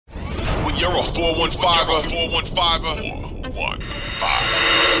You're a 415er.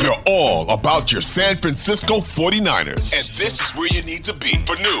 415. You're all about your San Francisco 49ers. And this is where you need to be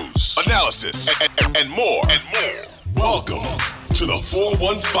for news, analysis, and more. Welcome to the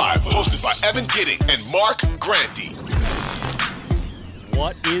 415, hosted by Evan Gidding and Mark Grandy.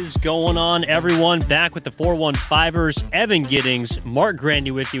 What is going on, everyone? Back with the 415ers, Evan Giddings, Mark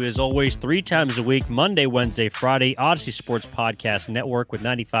Grandy with you as always, 3 times a week, Monday, Wednesday, Friday, Odyssey Sports Podcast Network with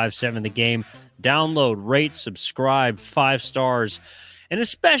 95.7 The Game. Download, rate, subscribe, 5 stars. And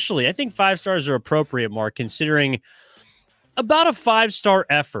especially, I think 5 stars are appropriate, Mark, considering about a 5-star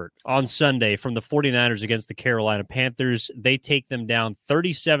effort on Sunday from the 49ers against the Carolina Panthers. They take them down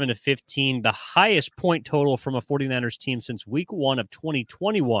 37-15, the highest point total from a 49ers team since week 1 of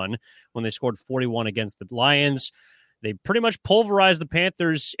 2021 when they scored 41 against the Lions. They pretty much pulverized the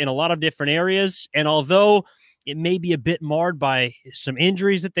Panthers in a lot of different areas, and although it may be a bit marred by some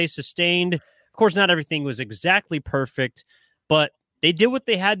injuries that they sustained, of course, not everything was exactly perfect, but they did what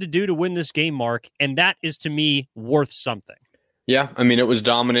they had to do to win this game, Mark, and that is, to me, worth something. Yeah, I mean, it was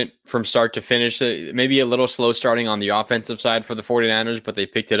dominant from start to finish. Maybe a little slow starting on the offensive side for the 49ers, but they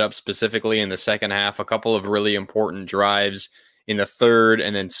picked it up specifically in the second half. A couple of really important drives in the third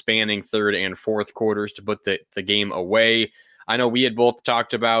and then spanning third and fourth quarters to put the game away. I know we had both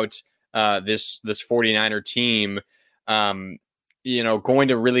talked about this 49er team, going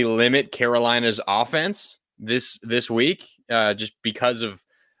to really limit Carolina's offense this week, just because of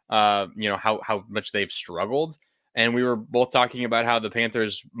how much they've struggled. And we were both talking about how the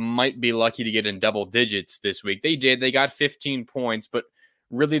Panthers might be lucky to get in double digits this week. They did. They got 15 points, but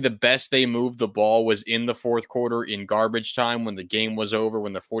really the best they moved the ball was in the fourth quarter in garbage time when the game was over,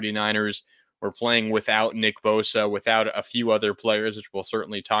 when the 49ers were playing without Nick Bosa, without a few other players, which we'll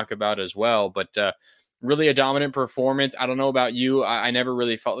certainly talk about as well. But really a dominant performance. I don't know about you. I never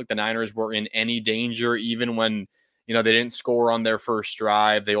really felt like the Niners were in any danger, even when they didn't score on their first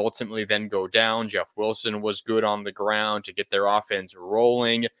drive. They ultimately then go down. Jeff Wilson was good on the ground to get their offense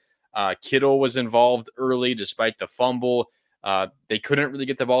rolling. Kittle was involved early despite the fumble. They couldn't really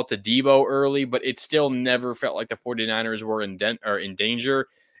get the ball to Debo early, but it still never felt like the 49ers were in danger.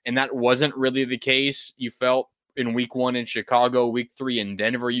 And that wasn't really the case. You felt in week 1 in Chicago, week 3 in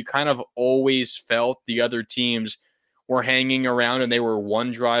Denver, you kind of always felt the other teams were hanging around and they were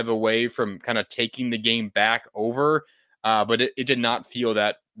one drive away from kind of taking the game back over. But it did not feel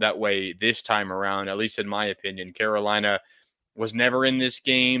that way this time around, at least in my opinion. Carolina was never in this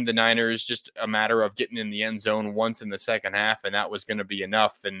game. The Niners, just a matter of getting in the end zone once in the second half, and that was going to be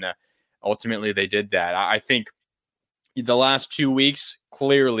enough. And ultimately they did that. I think the last 2 weeks,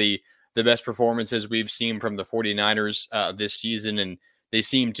 clearly the best performances we've seen from the 49ers this season, and they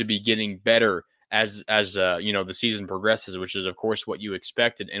seem to be getting better as the season progresses, which is, of course, what you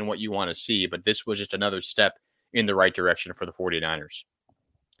expected and what you want to see. But this was just another step in the right direction for the 49ers.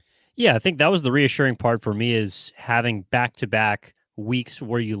 Yeah, I think that was the reassuring part for me, is having back-to-back weeks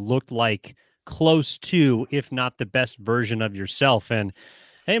where you looked like close to, if not the best version of yourself. And,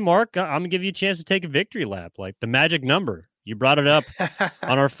 hey, Mark, I'm going to give you a chance to take a victory lap, like the magic number. You brought it up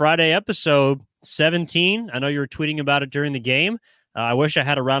on our Friday episode, 17. I know you were tweeting about it during the game. I wish I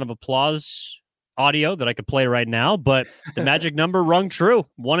had a round of applause audio that I could play right now, but the magic number rung true.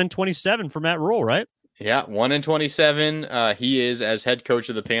 1-27 for Matt Rhule, right? Yeah, 1-27. He is, as head coach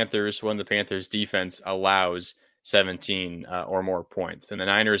of the Panthers, when the Panthers defense allows 17 or more points. And the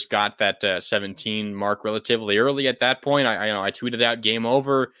Niners got that 17 mark relatively early at that point. I tweeted out game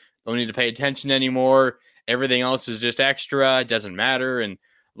over. Don't need to pay attention anymore. Everything else is just extra. It doesn't matter. And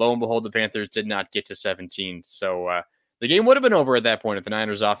lo and behold, the Panthers did not get to 17. So the game would have been over at that point if the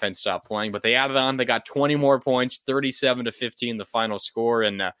Niners offense stopped playing, but they added on. They got 20 more points, 37-15, the final score.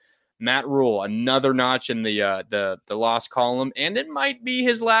 And Matt Rhule, another notch in the loss column, and it might be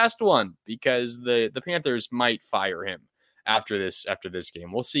his last one because the Panthers might fire him after this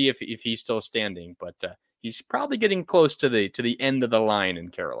game. We'll see if he's still standing, but he's probably getting close to the end of the line in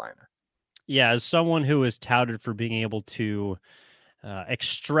Carolina. Yeah, as someone who is touted for being able to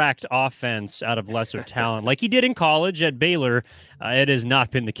extract offense out of lesser talent, like he did in college at Baylor, it has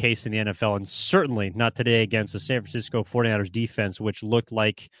not been the case in the NFL, and certainly not today against the San Francisco 49ers defense, which looked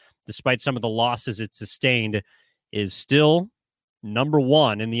like, despite some of the losses it sustained, is still number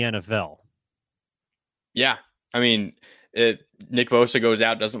 1 in the NFL. Yeah, I mean, Nick Bosa goes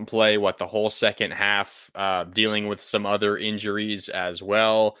out, doesn't play, the whole second half, dealing with some other injuries as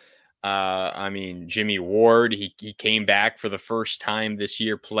well. Jimmy Ward, he came back for the first time this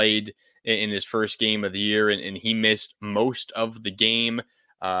year, played in his first game of the year, and he missed most of the game.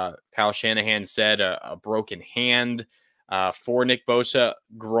 Kyle Shanahan said a broken hand. For Nick Bosa,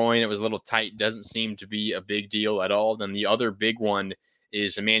 groin, it was a little tight. Doesn't seem to be a big deal at all. Then the other big one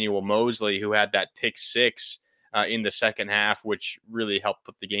is Emmanuel Moseley, who had that pick six in the second half, which really helped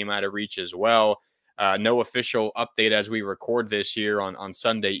put the game out of reach as well. No official update as we record this here on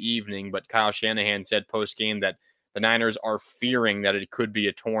Sunday evening, but Kyle Shanahan said post-game that the Niners are fearing that it could be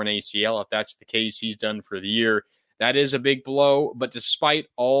a torn ACL. If that's the case, he's done for the year. That is a big blow, but despite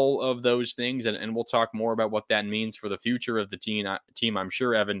all of those things, and we'll talk more about what that means for the future of the team, I'm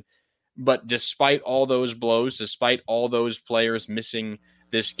sure, Evan, but despite all those blows, despite all those players missing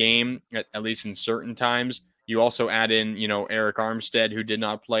this game, at least in certain times, you also add in, Eric Armstead, who did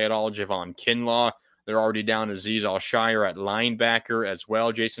not play at all, Javon Kinlaw. They're already down to Azeez Al-Shire at linebacker as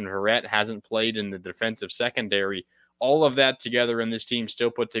well. Jason Verrett hasn't played in the defensive secondary. All of that together, and this team still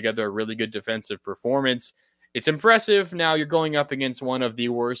put together a really good defensive performance. It's impressive. Now you're going up against one of the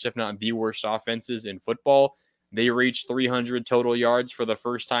worst, if not the worst, offenses in football. They reached 300 total yards for the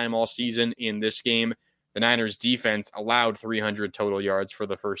first time all season in this game. The Niners defense allowed 300 total yards for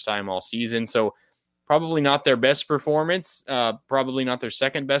the first time all season. So probably not their best performance, probably not their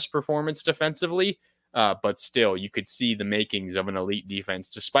second best performance defensively, but still you could see the makings of an elite defense,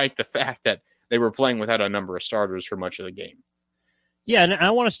 despite the fact that they were playing without a number of starters for much of the game. Yeah, and I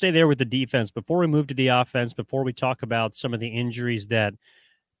want to stay there with the defense before we move to the offense, before we talk about some of the injuries that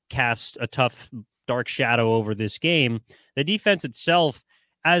cast a tough, dark shadow over this game. The defense itself,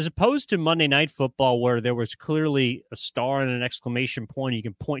 as opposed to Monday Night Football, where there was clearly a star and an exclamation point you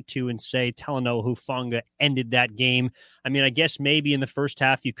can point to and say Talanoa Hufanga ended that game. I mean, I guess maybe in the first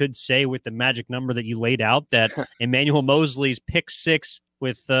half you could say with the magic number that you laid out that Emmanuel Moseley's pick six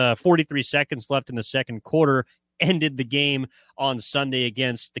with 43 seconds left in the second quarter ended the game on Sunday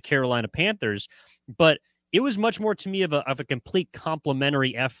against the Carolina Panthers. But it was much more to me of a complete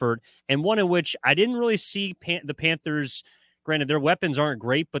complementary effort, and one in which I didn't really see the Panthers. Granted, their weapons aren't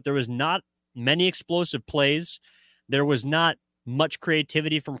great, but there was not many explosive plays. There was not much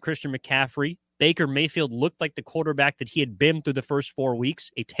creativity from Christian McCaffrey. Baker Mayfield looked like the quarterback that he had been through the first 4 weeks,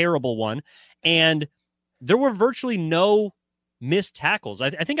 a terrible one. And there were virtually no missed tackles. I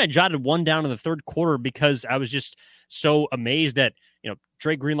think I jotted one down in the third quarter because I was just so amazed that,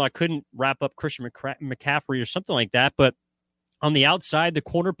 Dre Greenlaw couldn't wrap up Christian McCaffrey or something like that. But on the outside, the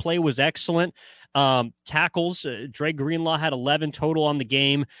corner play was excellent. Tackles, Dre Greenlaw had 11 total on the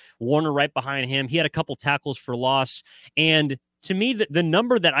game. Warner right behind him. He had a couple tackles for loss. And to me, the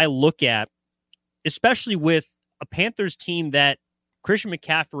number that I look at, especially with a Panthers team that Christian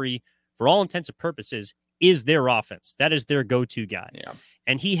McCaffrey, for all intents and purposes, is their offense. That is their go-to guy. Yeah.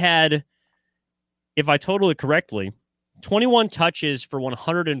 And he had, if I total it correctly, 21 touches for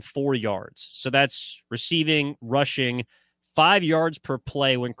 104 yards. So that's receiving, rushing, 5 yards per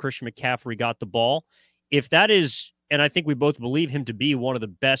play when Christian McCaffrey got the ball. If that is, and I think we both believe him to be one of the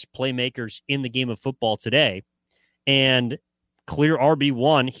best playmakers in the game of football today, and clear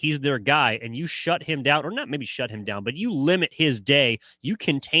RB1, he's their guy, and you shut him down, or not maybe shut him down, but you limit his day, you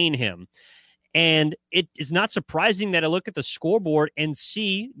contain him. And it is not surprising that I look at the scoreboard and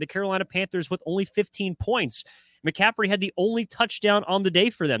see the Carolina Panthers with only 15 points. McCaffrey had the only touchdown on the day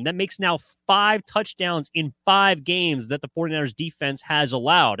for them. That makes now 5 touchdowns in 5 games that the 49ers defense has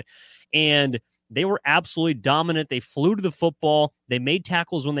allowed. And they were absolutely dominant. They flew to the football. They made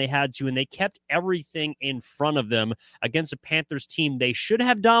tackles when they had to, and they kept everything in front of them against a Panthers team they should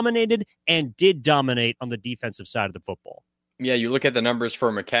have dominated and did dominate on the defensive side of the football. Yeah, you look at the numbers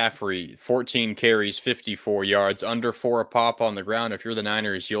for McCaffrey, 14 carries, 54 yards, under 4 a pop on the ground. If you're the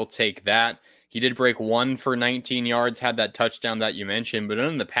Niners, you'll take that. He did break 1 for 19 yards, had that touchdown that you mentioned. But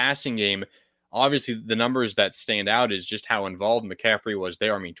in the passing game, obviously the numbers that stand out is just how involved McCaffrey was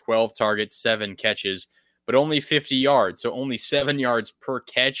there. I mean, 12 targets, 7 catches, but only 50 yards. So only 7 yards per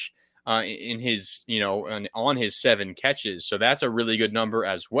catch in his, on his 7 catches. So that's a really good number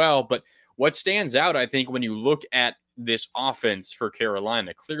as well. But what stands out, I think, when you look at this offense for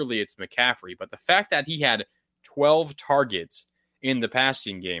Carolina, clearly it's McCaffrey, but the fact that he had 12 targets in the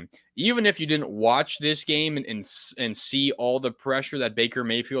passing game, even if you didn't watch this game and see all the pressure that Baker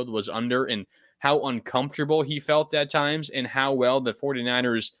Mayfield was under and how uncomfortable he felt at times and how well the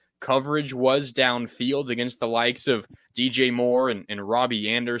 49ers coverage was downfield against the likes of DJ Moore and Robbie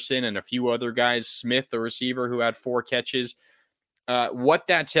Anderson and a few other guys, Smith, the receiver, who had 4 catches. What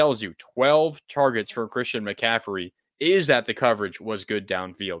that tells you, 12 targets for Christian McCaffrey, is that the coverage was good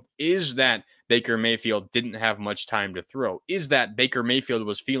downfield? Is that Baker Mayfield didn't have much time to throw? Is that Baker Mayfield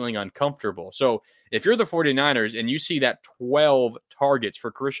was feeling uncomfortable? So if you're the 49ers and you see that 12 targets for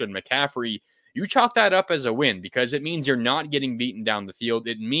Christian McCaffrey, you chalk that up as a win because it means you're not getting beaten down the field.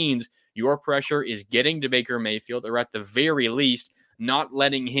 It means your pressure is getting to Baker Mayfield, or at the very least, not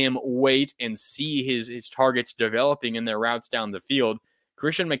letting him wait and see his targets developing in their routes down the field.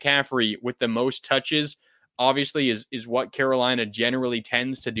 Christian McCaffrey with the most touches obviously is what Carolina generally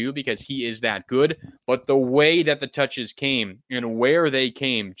tends to do because he is that good. But the way that the touches came and where they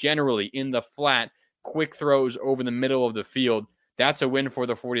came, generally in the flat, quick throws over the middle of the field, that's a win for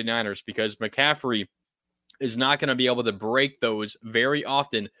the 49ers because McCaffrey is not going to be able to break those very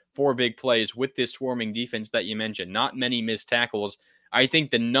often for big plays with this swarming defense that you mentioned. Not many missed tackles. I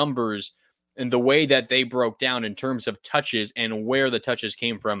think the numbers and the way that they broke down in terms of touches and where the touches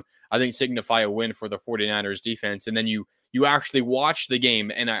came from, I think signify a win for the 49ers defense. And then you actually watch the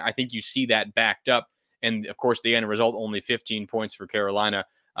game, and I think you see that backed up. And, of course, the end result, only 15 points for Carolina,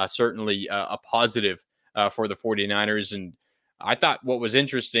 certainly a positive for the 49ers. And I thought what was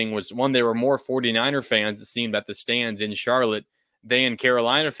interesting was, one, there were more 49er fans, it seemed, at the stands in Charlotte than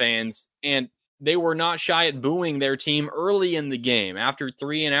Carolina fans. And they were not shy at booing their team early in the game after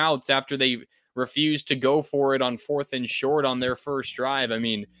 3 and outs, after they refused to go for it on 4th and short on their first drive. I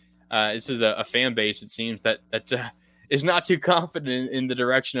mean, this is a fan base, it seems, that is not too confident in the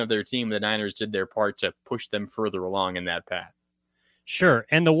direction of their team. The Niners did their part to push them further along in that path. Sure.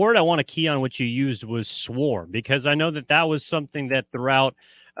 And the word I want to key on what you used was swarm, because I know that was something that throughout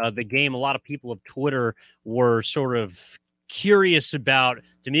the game, a lot of people of Twitter were sort of curious about.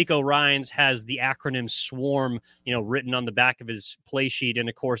 D'Amico Ryans has the acronym SWARM, written on the back of his play sheet. And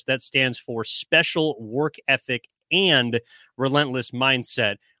of course, that stands for special work ethic and relentless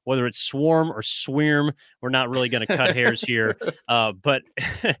mindset. Whether it's swarm or swirm, we're not really going to cut hairs here. But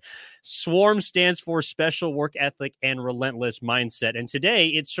SWARM stands for special work ethic and relentless mindset. And today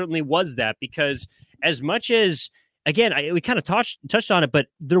it certainly was that, because as much as, again, we kind of touched on it, but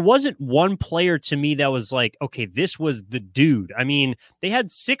there wasn't one player to me that was like, okay, this was the dude. I mean, they had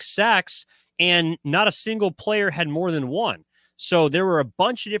 6 sacks and not a single player had more than 1. So there were a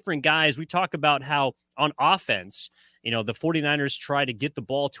bunch of different guys. We talk about how on offense, the 49ers try to get the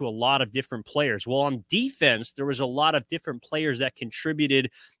ball to a lot of different players. Well, on defense, there was a lot of different players that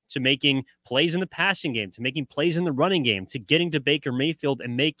contributed to making plays in the passing game, to making plays in the running game, to getting to Baker Mayfield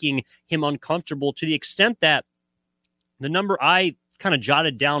and making him uncomfortable, to the extent that the number I kind of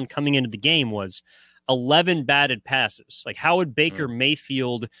jotted down coming into the game was 11 batted passes. Like, how would Baker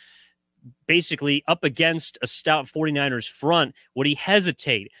Mayfield, basically up against a stout 49ers front, would he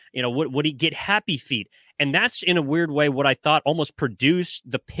hesitate? Would he get happy feet? And that's, in a weird way, what I thought almost produced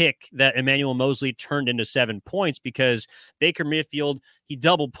the pick that Emmanuel Moseley turned into 7 points, because Baker Mayfield, he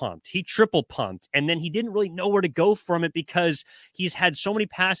double pumped, he triple pumped, and then he didn't really know where to go from it because he's had so many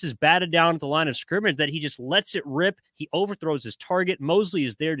passes batted down at the line of scrimmage that he just lets it rip. He overthrows his target. Moseley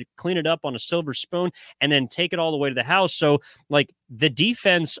is there to clean it up on a silver spoon and then take it all the way to the house. So, like, the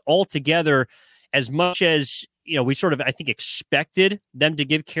defense altogether, as much as we sort of, I think, expected them to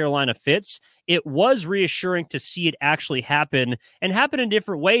give Carolina fits, it was reassuring to see it actually happen, and happen in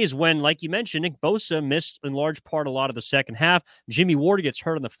different ways when, like you mentioned, Nick Bosa missed in large part a lot of the second half. Jimmy Ward gets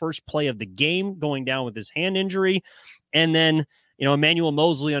hurt on the first play of the game, going down with his hand injury. And then, Emmanuel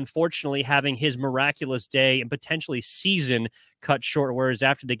Moseley, unfortunately, having his miraculous day and potentially season cut short. Whereas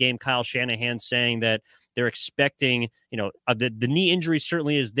after the game, Kyle Shanahan saying that they're expecting, the knee injury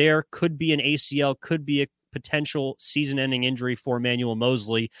certainly is there, could be an ACL, could be a potential season-ending injury for Emmanuel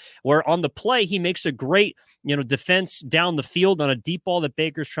Moseley, where on the play, he makes a great, defense down the field on a deep ball that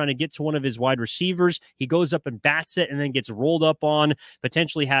Baker's trying to get to one of his wide receivers. He goes up and bats it and then gets rolled up on,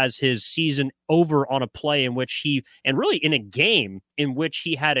 potentially has his season over on a play in which and really in a game in which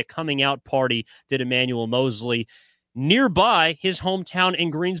he had a coming out party, did Emmanuel Moseley, nearby his hometown in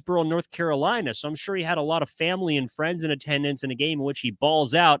Greensboro, North Carolina. So I'm sure he had a lot of family and friends in attendance in a game in which he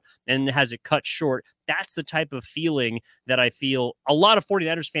balls out and has it cut short. That's the type of feeling that I feel a lot of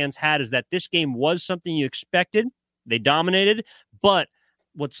 49ers fans had, is that this game was something you expected. They dominated, but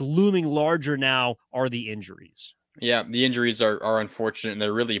what's looming larger now are the injuries. Yeah, the injuries are unfortunate, and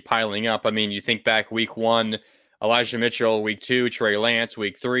they're really piling up. I mean, you think back week 1, Elijah Mitchell, week 2, Trey Lance,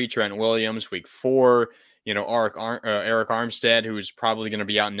 week 3, Trent Williams, week 4, Eric Armstead, who's probably going to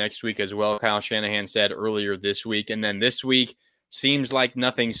be out next week as well, Kyle Shanahan said earlier this week. And then this week seems like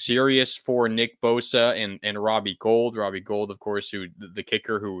nothing serious for Nick Bosa and Robbie Gould. Robbie Gould, of course, who the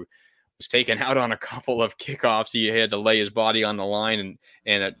kicker who was taken out on a couple of kickoffs. He had to lay his body on the line,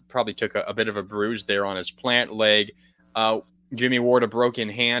 and it probably took a bit of a bruise there on his plant leg. Jimmy Ward, a broken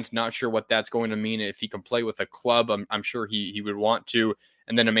hand. Not sure what that's going to mean if he can play with a club. I'm sure he would want to.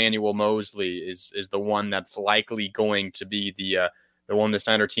 And then Emmanuel Moseley is the one that's likely going to be the one this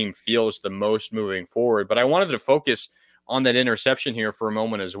Niner team feels the most moving forward. But I wanted to focus on that interception here for a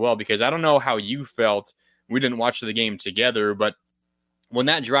moment as well, because I don't know how you felt. We didn't watch the game together, but when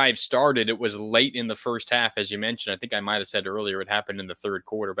that drive started, it was late in the first half, as you mentioned. I think I might have said earlier it happened in the third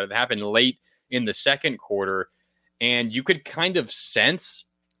quarter, but it happened late in the second quarter. And you could kind of sense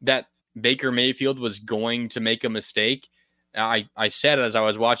that Baker Mayfield was going to make a mistake. I said as I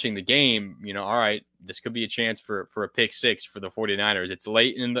was watching the game, all right, this could be a chance for a pick six for the 49ers. It's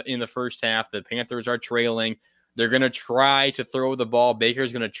late in the first half. The Panthers are trailing. They're going to try to throw the ball.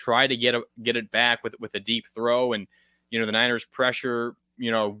 Baker's going to try to get it back with a deep throw. And, the Niners pressure,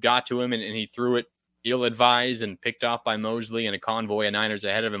 got to him and he threw it ill-advised and picked off by Mosley, and a convoy of Niners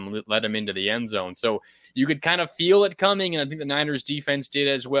ahead of him led him into the end zone. So you could kind of feel it coming. And I think the Niners defense did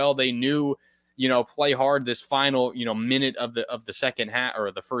as well. They knew, play hard this final, minute of the second half,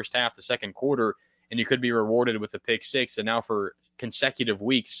 or the first half, the second quarter, and you could be rewarded with a pick six. And now for consecutive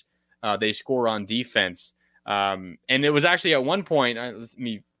weeks, they score on defense. And it was actually at one point, let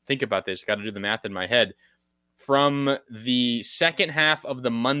me think about this. Got to do the math in my head. From the second half of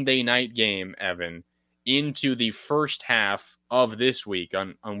the Monday night game, Evan, into the first half of this week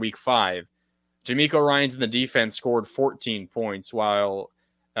on week 5, D'Amico Ryans in the defense scored 14 points, while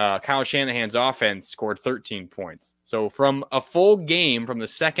Kyle Shanahan's offense scored 13 points. So from a full game from the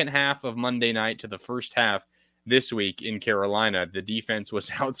second half of Monday night to the first half this week in Carolina, the defense was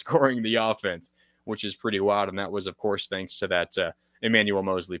outscoring the offense, which is pretty wild. And that was, of course, thanks to that Emmanuel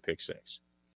Mosley pick six.